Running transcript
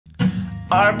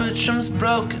Arbitrum's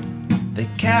broken, they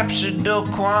captured Do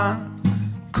Kwon.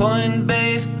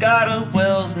 Coinbase got a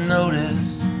Wells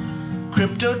notice.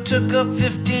 Crypto took up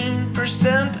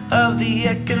 15% of the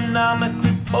economic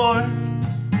report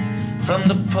from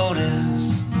the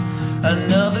POTUS.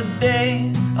 Another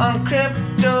day on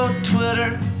crypto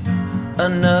Twitter,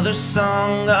 another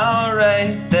song,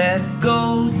 alright, that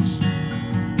goes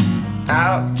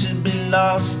out to be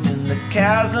lost in the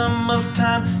chasm of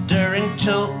time during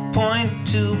chokepoint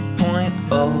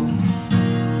 2.0.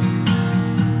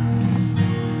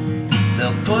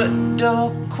 They'll put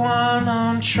Do Kwon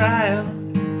on trial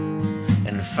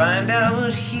and find out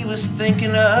what he was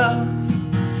thinking of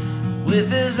with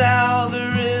his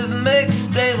algorithmic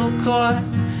stablecoin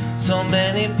so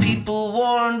many people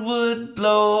warned would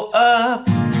blow up.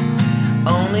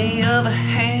 On the other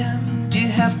hand, you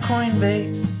have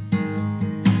Coinbase,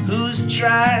 who's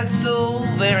tried so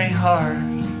very hard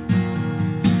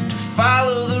to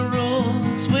follow the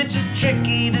rules, which is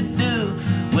tricky to do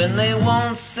when they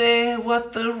won't say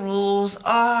what the rules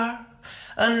are.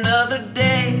 Another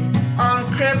day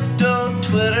on crypto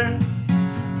Twitter,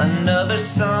 another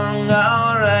song,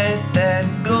 alright, that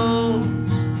goes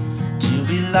to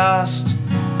be lost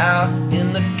out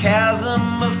in the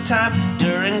chasm of time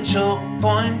during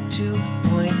chokepoint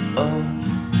 2.0.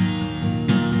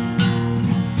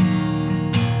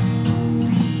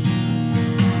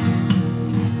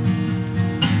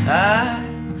 I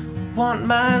want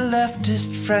my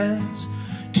leftist friends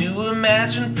to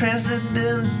imagine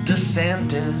President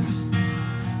DeSantis,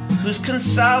 who's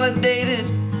consolidated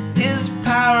his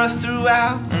power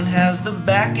throughout and has the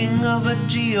backing of a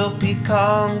GOP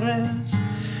Congress.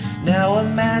 Now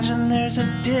imagine there's a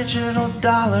digital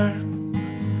dollar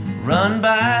run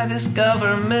by this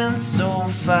government so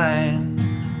fine,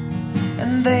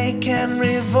 and they can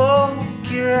revoke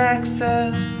your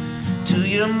access to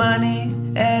your money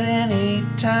at any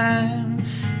time.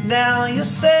 Now you'll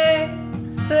say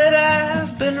that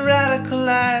I've been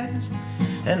radicalized,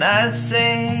 and I'd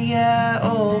say yeah,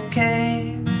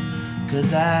 okay,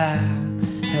 'cause I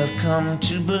have come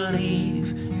to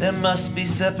believe there must be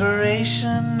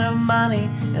separation of money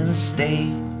and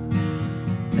state.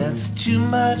 That's too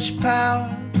much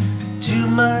power, too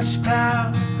much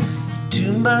power,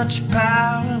 too much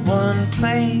power, one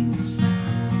place.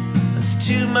 That's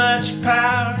too much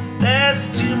power, that's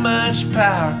too much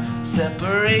power,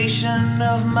 separation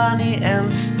of money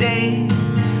and state.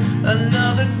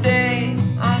 Another day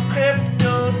on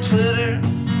crypto Twitter,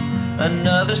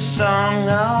 another song,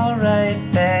 alright,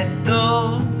 that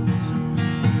goes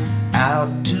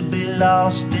out to be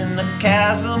lost in the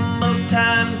chasm of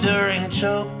time during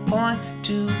chokepoint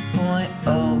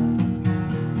 2.0.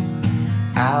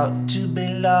 Out to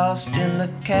be lost in the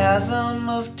chasm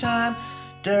of time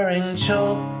during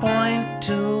chokepoint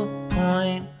 2.0.